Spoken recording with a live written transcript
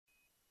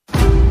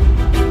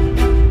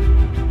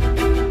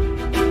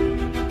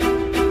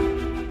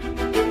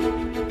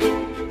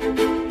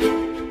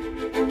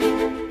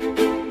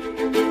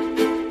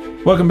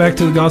Welcome back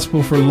to the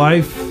Gospel for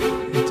Life.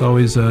 It's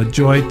always a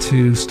joy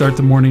to start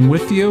the morning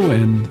with you,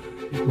 and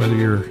whether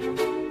you're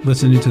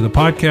listening to the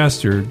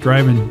podcast or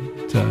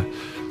driving to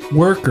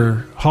work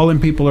or hauling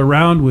people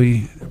around,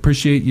 we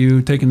appreciate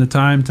you taking the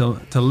time to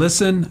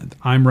listen.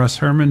 I'm Russ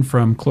Herman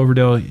from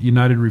Cloverdale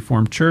United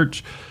Reformed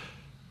Church.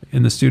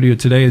 In the studio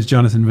today is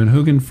Jonathan Van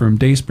Hoogen from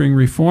Dayspring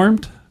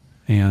Reformed,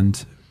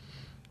 and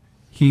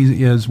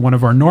he is one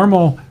of our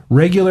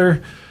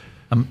regular.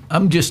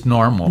 I'm just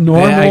normal.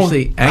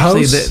 Actually,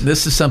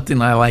 this is something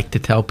I like to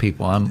tell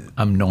people.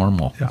 I'm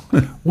normal. Yeah.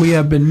 We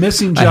have been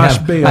missing Josh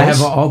Bales. I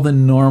have all the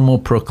normal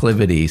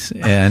proclivities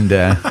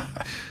and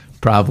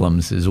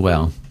problems as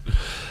well.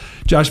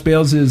 Josh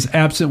Bales is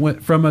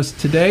absent from us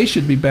today.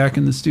 Should be back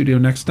in the studio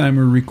next time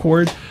we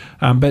record.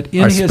 But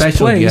in Our his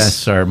special place,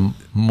 guests are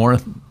more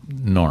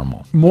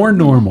normal. More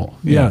normal,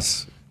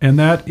 yes. And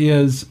that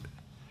is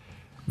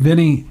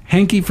Vinny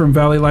Hankey from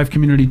Valley Life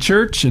Community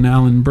Church and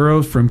Alan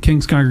Burrows from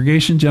King's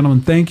Congregation.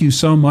 Gentlemen, thank you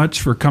so much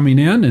for coming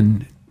in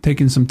and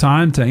taking some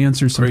time to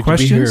answer some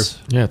questions. To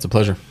be here. Yeah, it's a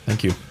pleasure.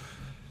 Thank you.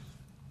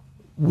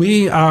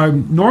 We are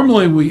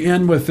normally we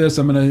end with this.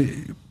 I'm going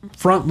to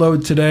front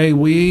load today.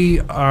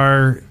 We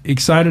are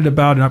excited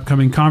about an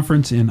upcoming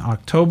conference in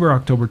October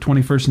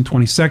 21st and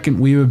 22nd.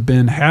 We have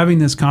been having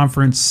this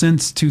conference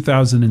since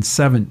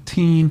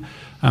 2017.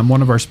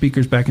 One of our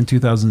speakers back in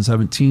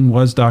 2017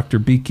 was Dr.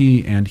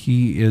 Beakey, and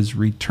he is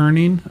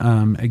returning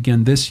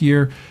again this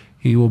year.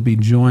 He will be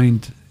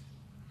joined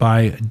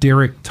by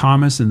Derek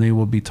Thomas, and they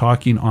will be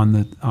talking on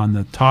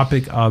the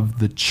topic of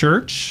the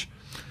church.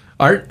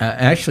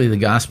 Actually, the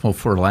Gospel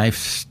for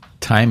Life's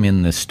time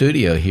in the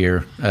studio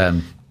here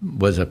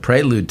was a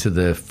prelude to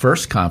the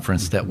first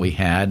conference that we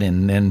had,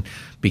 and then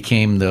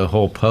became the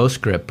whole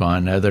postscript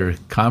on other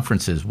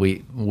conferences.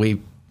 We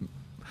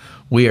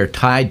are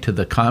tied to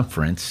the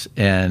conference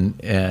and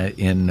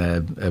in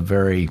a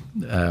very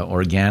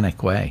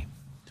organic way.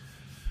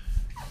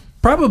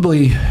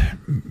 Probably,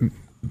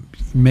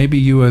 maybe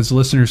you as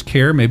listeners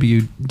care, maybe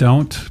you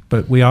don't,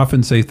 but we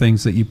often say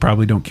things that you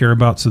probably don't care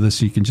about, so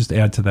this you can just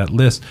add to that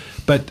list.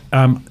 But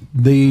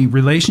the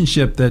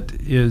relationship that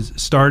is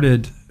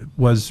started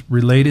was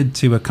related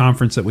to a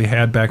conference that we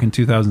had back in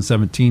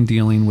 2017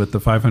 dealing with the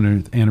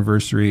 500th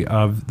anniversary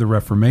of the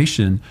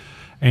Reformation.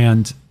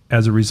 And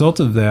as a result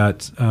of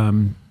that,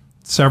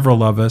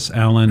 several of us,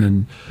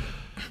 Alan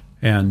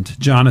and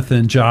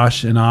Jonathan,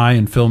 Josh, and I,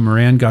 and Phil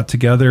Moran got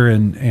together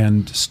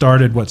and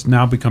started what's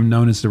now become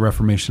known as the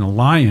Reformation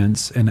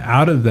Alliance. And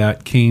out of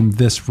that came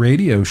this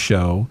radio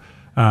show,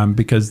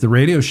 because the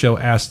radio show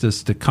asked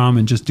us to come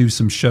and just do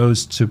some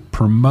shows to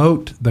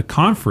promote the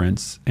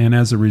conference. And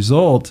as a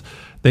result,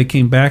 they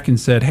came back and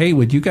said, hey,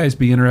 would you guys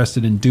be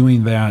interested in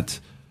doing that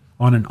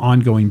on an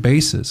ongoing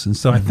basis? And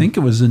so I think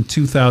it was in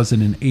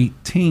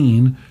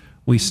 2018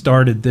 we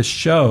started this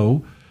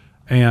show,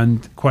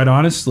 and quite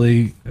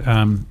honestly,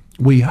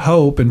 we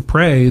hope and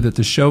pray that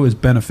the show is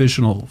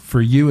beneficial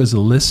for you as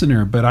a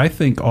listener, but I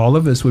think all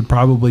of us would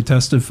probably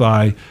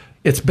testify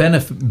it's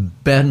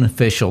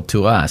beneficial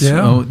to us.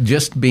 Yeah.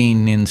 Just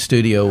being in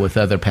studio with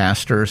other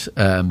pastors,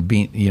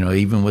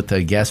 even with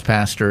the guest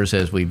pastors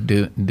as we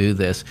do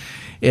this,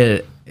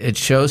 it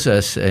shows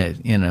us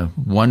in a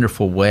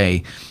wonderful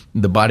way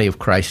the body of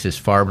Christ is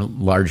far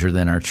larger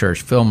than our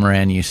church. Phil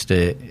Moran used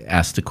to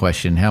ask the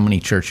question, how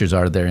many churches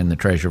are there in the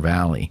Treasure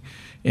Valley?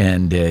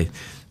 And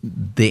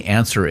the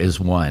answer is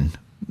one.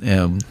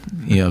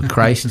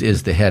 Christ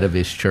is the head of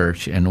his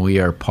church, and we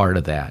are part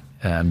of that.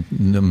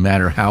 No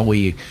matter how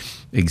we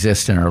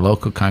exist in our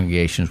local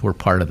congregations, we're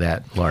part of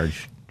that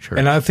large church.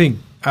 And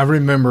I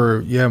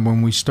remember,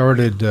 when we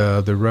started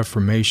the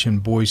Reformation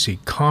Boise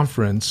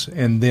Conference,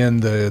 and then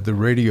the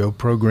radio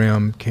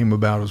program came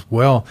about as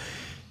well.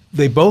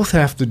 They both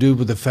have to do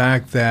with the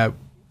fact that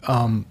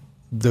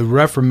the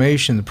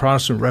Reformation, the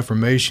Protestant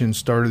Reformation,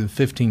 started in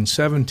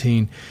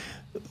 1517.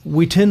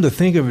 We tend to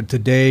think of it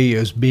today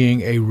as being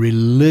a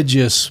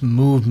religious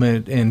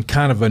movement in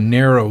kind of a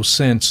narrow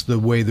sense, the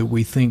way that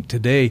we think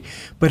today.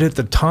 But at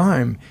the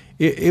time,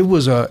 it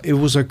was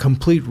a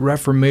complete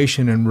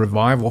reformation and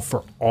revival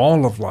for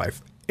all of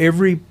life.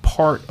 Every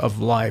part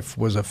of life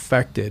was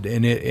affected,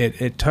 and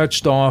it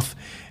touched off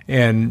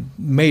and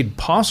made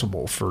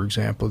possible, for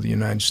example, the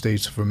United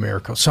States of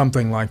America,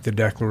 something like the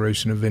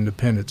Declaration of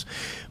Independence.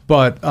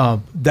 But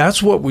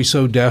that's what we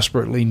so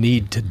desperately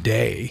need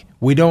today.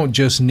 We don't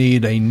just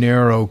need a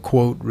narrow,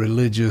 quote,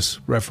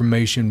 religious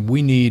reformation.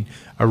 We need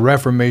a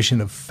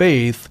reformation of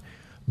faith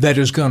that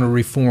is going to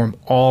reform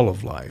all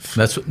of life.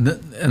 That's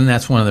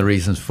one of the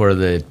reasons for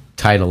the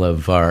title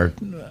of our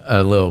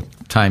little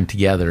time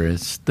together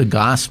is the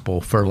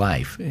Gospel for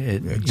Life.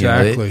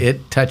 Exactly.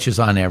 It touches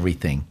on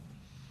everything.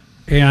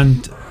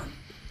 And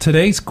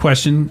today's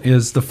question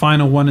is the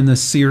final one in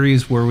this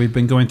series where we've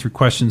been going through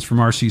questions from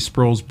R.C.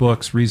 Sproul's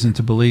books, Reason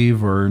to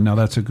Believe, or Now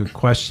That's a Good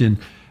Question.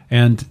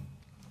 And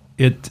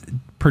it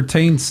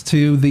pertains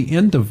to the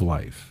end of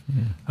life.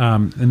 Yeah.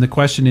 And the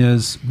question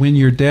is, when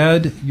you're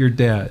dead, you're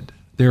dead.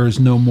 There is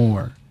no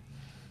more.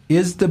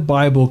 Is the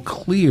Bible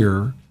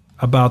clear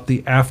about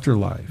the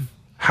afterlife?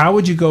 how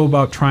would you go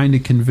about trying to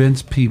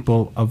convince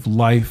people of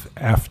life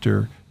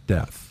after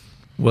death?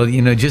 Well,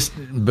 just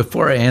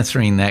before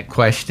answering that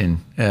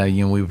question,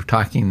 we were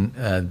talking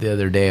the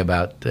other day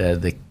about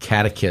the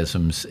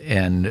catechisms,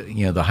 and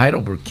the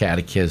Heidelberg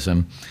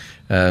Catechism,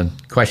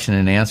 question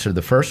and answer.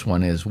 The first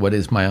one is, "What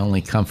is my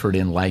only comfort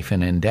in life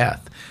and in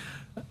death?"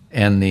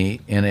 And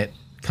it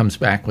comes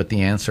back with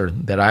the answer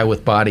that I,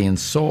 with body and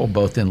soul,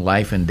 both in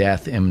life and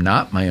death, am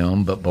not my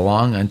own, but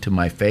belong unto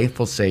my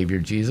faithful Savior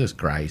Jesus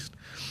Christ,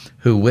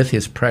 who with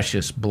his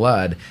precious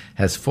blood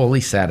has fully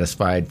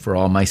satisfied for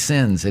all my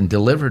sins and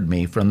delivered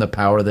me from the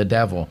power of the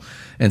devil,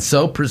 and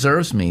so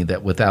preserves me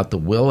that without the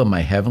will of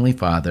my heavenly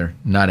Father,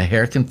 not a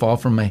hair can fall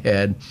from my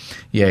head,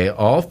 yea,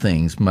 all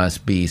things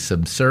must be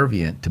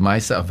subservient to my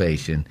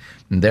salvation,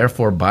 and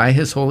therefore by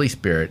his Holy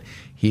Spirit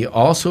he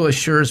also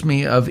assures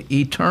me of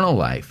eternal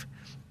life,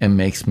 and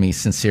makes me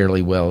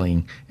sincerely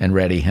willing and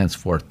ready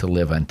henceforth to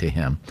live unto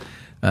him.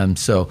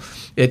 So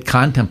it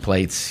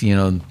contemplates,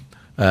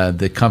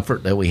 the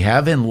comfort that we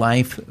have in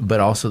life, but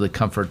also the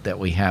comfort that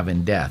we have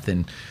in death.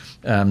 And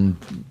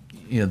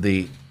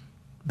the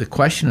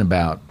question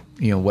about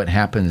what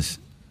happens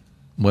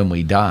when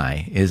we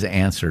die is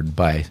answered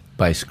by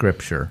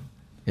Scripture.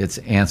 It's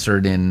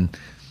answered in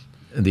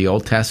the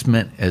Old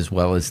Testament as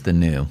well as the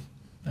New.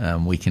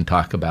 We can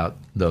talk about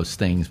those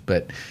things,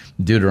 but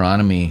Daniel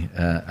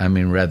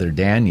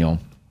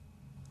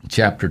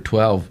chapter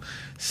 12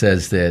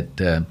 says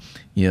that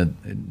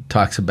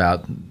talks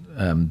about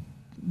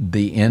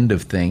the end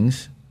of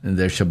things.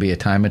 There shall be a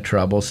time of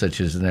trouble such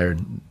as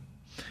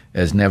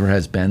never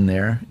has been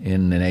there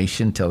in the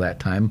nation till that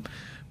time.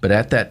 But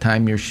at that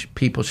time your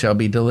people shall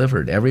be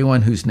delivered,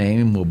 everyone whose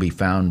name will be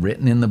found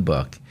written in the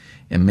book.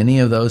 And many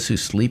of those who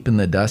sleep in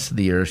the dust of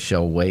the earth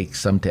shall wake,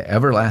 some to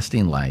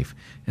everlasting life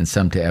and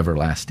some to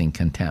everlasting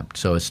contempt.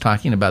 So it's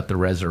talking about the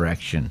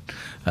resurrection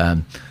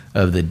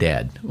of the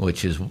dead,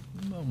 which is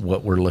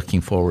what we're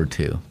looking forward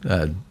to.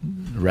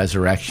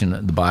 Resurrection,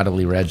 the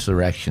bodily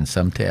resurrection,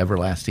 some to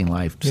everlasting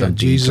life, some to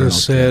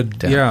Jesus said,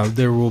 contempt.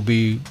 there will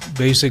be,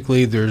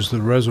 basically there's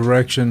the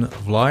resurrection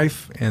of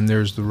life and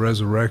there's the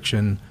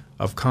resurrection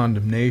of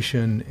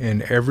condemnation,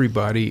 and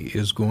everybody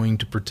is going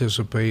to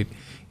participate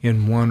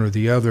in one or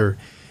the other.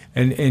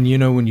 And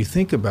when you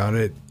think about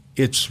it,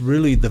 it's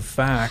really the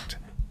fact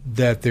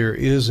that there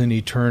is an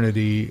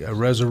eternity, a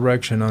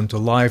resurrection unto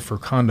life or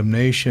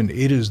condemnation.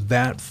 It is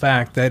that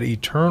fact, that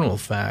eternal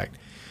fact,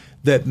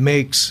 that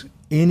makes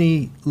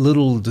any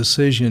little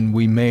decision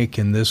we make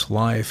in this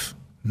life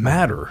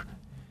matter.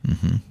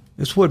 Mm-hmm.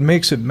 It's what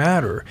makes it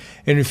matter.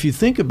 And if you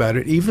think about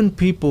it, even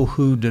people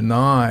who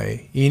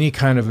deny any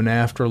kind of an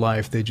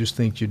afterlife, they just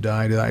think you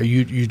die,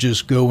 you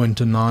just go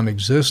into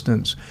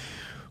non-existence.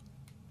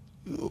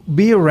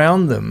 Be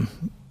around them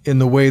in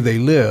the way they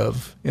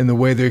live, in the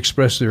way they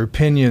express their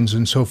opinions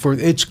and so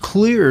forth. It's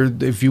clear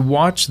if you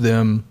watch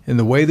them in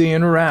the way they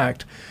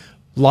interact,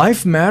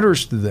 life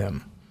matters to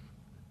them.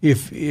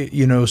 If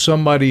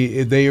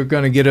somebody, they are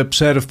going to get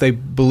upset if they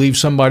believe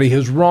somebody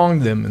has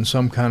wronged them in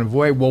some kind of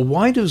way. Well,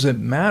 why does it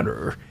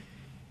matter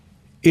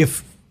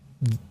if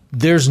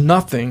there's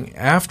nothing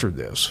after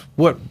this?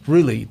 What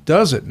really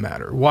does it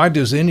matter? Why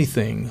does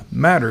anything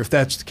matter if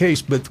that's the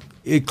case? But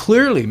it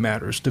clearly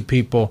matters to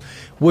people,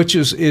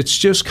 it's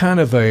just kind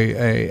of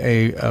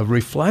a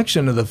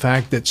reflection of the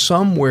fact that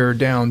somewhere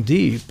down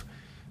deep,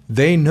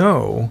 they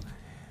know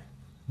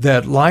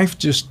that life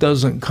just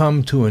doesn't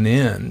come to an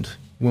end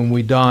when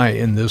we die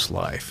in this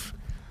life.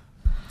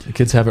 The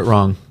kids have it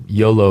wrong.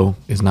 YOLO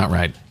is not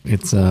right.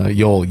 It's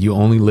YOL. You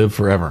only live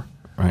forever,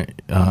 right?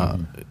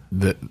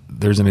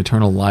 There's an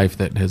eternal life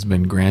that has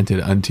been granted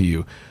unto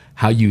you.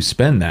 How you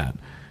spend that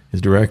is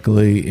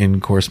directly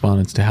in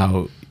correspondence to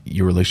how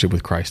your relationship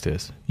with Christ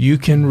is. You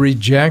can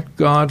reject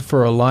God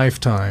for a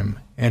lifetime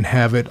and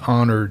have it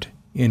honored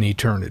in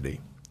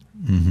eternity.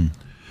 Mm-hmm.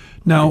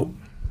 Now,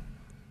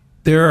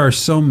 there are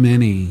so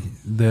many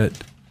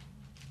that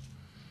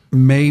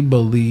may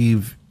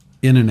believe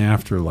in an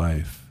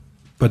afterlife,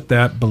 but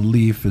that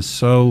belief is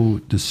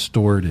so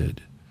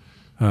distorted.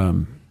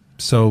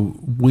 So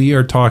we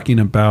are talking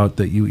about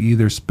that you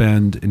either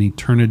spend an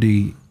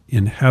eternity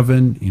in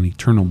heaven, in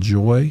eternal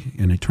joy,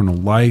 in eternal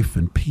life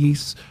and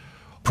peace,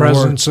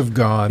 presence of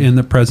God, in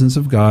the presence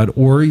of God,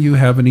 or you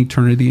have an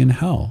eternity in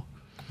hell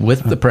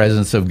with the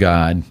presence of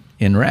God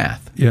in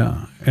wrath.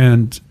 Yeah,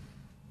 and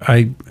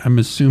I'm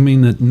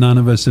assuming that none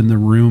of us in the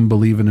room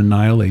believe in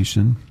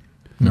annihilation.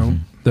 No.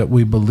 That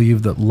we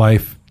believe that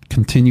life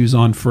continues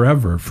on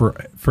forever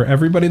for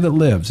everybody that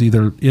lives,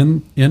 either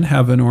in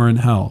heaven or in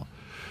hell.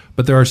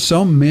 But there are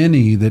so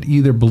many that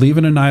either believe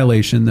in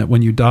annihilation, that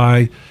when you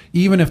die,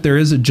 even if there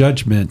is a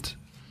judgment,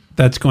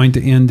 that's going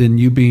to end in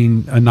you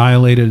being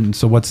annihilated, and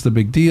so what's the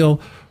big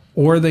deal?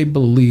 Or they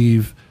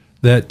believe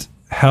that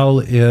hell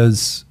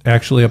is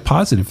actually a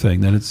positive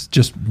thing, that it's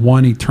just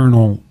one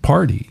eternal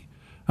party.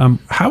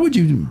 How would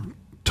you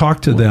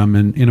talk to them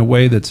in a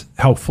way that's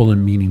helpful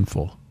and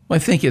meaningful? Well, I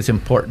think it's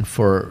important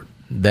for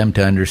them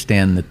to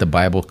understand that the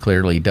Bible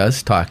clearly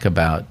does talk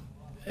about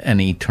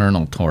an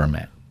eternal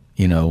torment,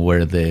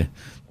 where the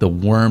the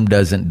worm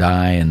doesn't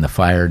die and the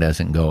fire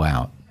doesn't go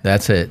out.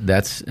 That's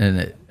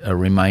a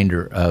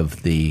reminder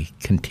of the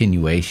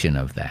continuation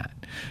of that.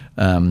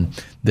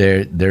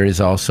 There is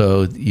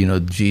also,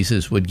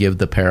 Jesus would give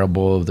the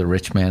parable of the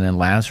rich man and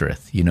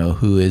Lazarus,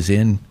 who is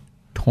in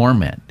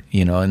torment,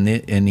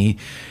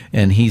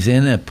 and he's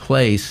in a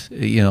place,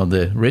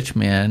 the rich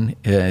man,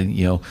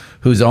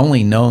 who's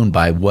only known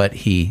by what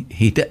he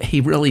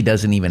really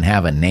doesn't even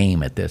have a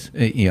name at this,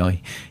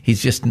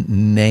 he's just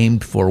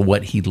named for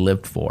what he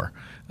lived for,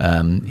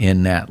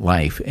 in that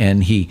life,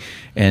 and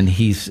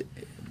he's,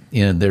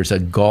 there's a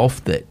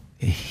gulf that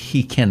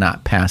he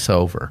cannot pass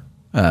over,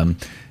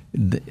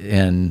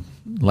 and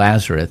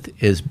Lazarus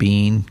is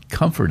being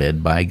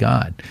comforted by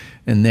God,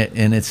 and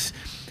it's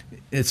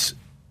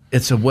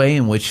a way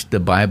in which the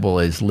Bible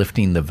is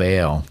lifting the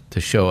veil to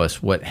show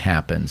us what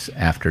happens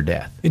after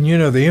death. And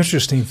the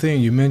interesting thing,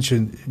 you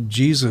mentioned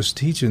Jesus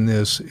teaching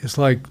this, it's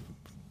like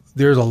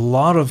there's a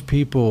lot of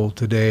people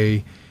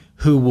today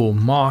who will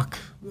mock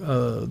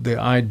the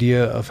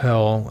idea of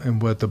hell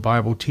and what the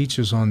Bible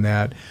teaches on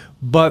that,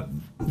 but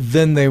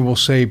then they will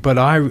say, but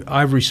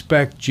I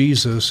respect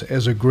Jesus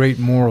as a great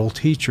moral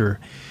teacher.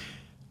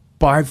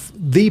 By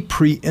the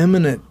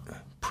preeminent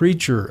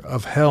preacher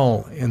of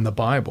hell in the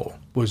Bible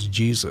was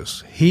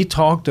Jesus. He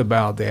talked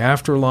about the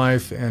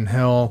afterlife and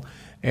hell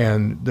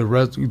and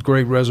the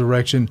great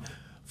resurrection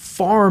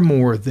far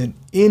more than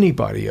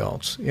anybody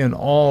else in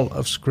all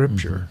of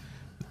Scripture.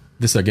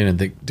 This, again,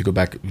 to go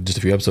back just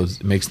a few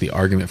episodes, makes the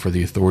argument for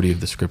the authority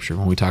of the Scripture.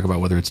 When we talk about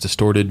whether it's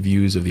distorted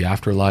views of the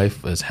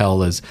afterlife, as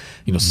hell as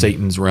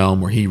Satan's realm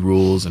where he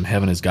rules and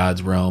heaven is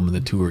God's realm and the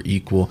two are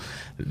equal,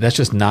 that's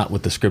just not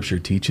what the Scripture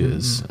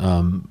teaches.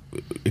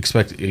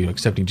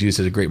 Accepting Jesus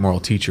as a great moral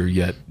teacher,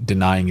 yet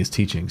denying his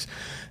teachings.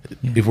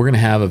 Yeah. If we're going to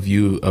have a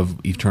view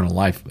of eternal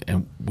life,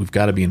 and we've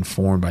got to be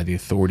informed by the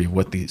authority of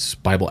what the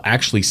Bible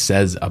actually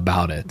says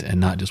about it,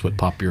 and not just what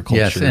popular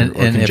culture or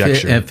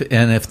conjecture.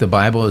 If the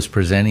Bible is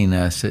presenting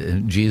us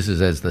Jesus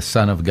as the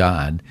Son of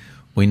God,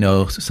 we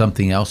know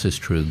something else is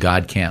true.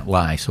 God can't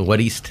lie. So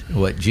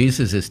what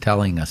Jesus is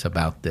telling us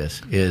about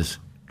this is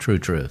true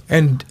truth.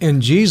 And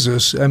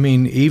Jesus,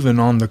 even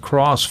on the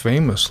cross,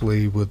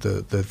 famously with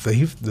the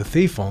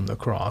thief on the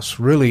cross,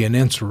 really an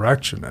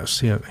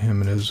insurrectionist,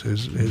 him and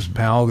his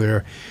pal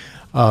there,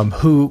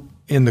 who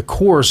in the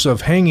course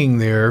of hanging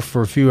there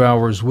for a few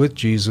hours with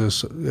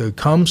Jesus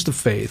comes to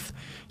faith,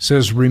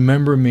 says,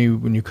 "Remember me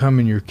when you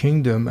come in your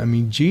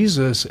kingdom."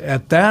 Jesus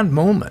at that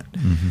moment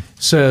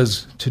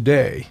says,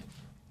 "Today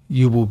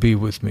you will be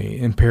with me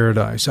in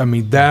paradise."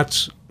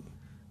 That's...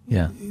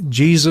 Yeah,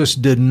 Jesus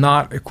did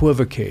not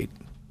equivocate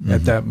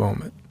at that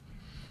moment.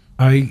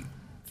 I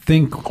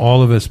think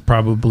all of us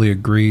probably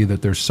agree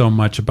that there's so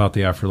much about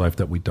the afterlife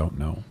that we don't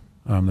know.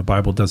 The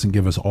Bible doesn't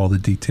give us all the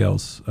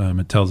details.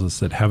 It tells us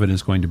that heaven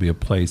is going to be a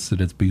place that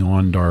is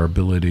beyond our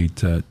ability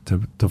to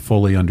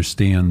fully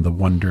understand the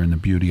wonder and the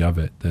beauty of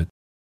it, that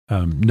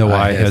no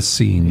eye has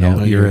seen,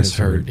 no ear has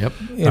heard. Yep.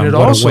 And it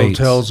also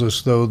tells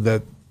us, though,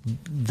 that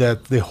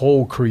the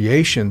whole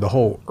creation, the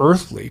whole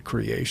earthly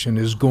creation,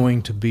 is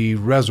going to be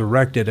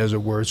resurrected, as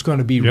it were. It's going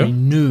to be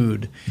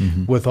renewed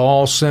with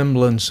all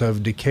semblance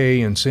of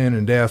decay and sin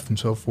and death and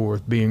so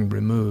forth being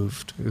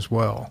removed as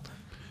well.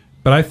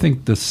 But I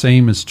think the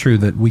same is true,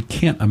 that we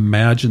can't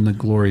imagine the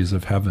glories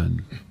of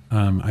heaven.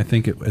 I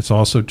think it's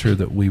also true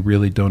that we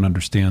really don't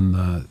understand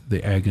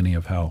the agony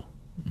of hell.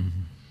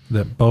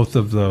 That both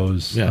of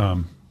those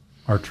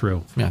are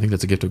true. Yeah, I think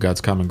that's a gift of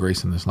God's common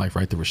grace in this life,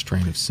 right? The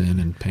restraint of sin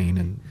and pain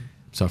and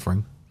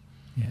suffering.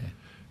 Yeah.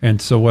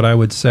 And so what I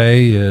would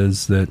say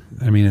is that,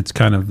 it's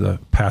kind of the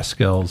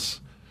Pascal's,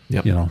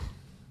 thing.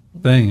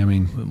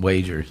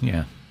 Wager,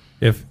 yeah.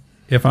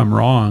 If I'm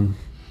wrong,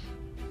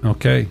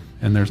 okay,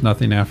 and there's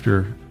nothing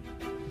after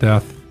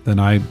death, then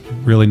I'm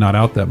really not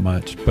out that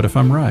much. But if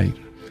I'm right.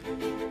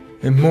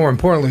 And more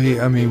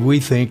importantly, we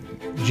think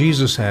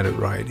Jesus had it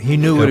right. He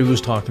knew what he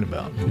was talking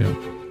about. Yeah.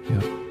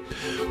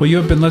 Well, you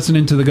have been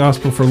listening to The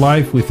Gospel for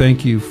Life. We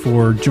thank you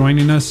for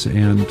joining us,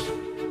 and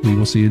we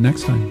will see you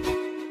next time.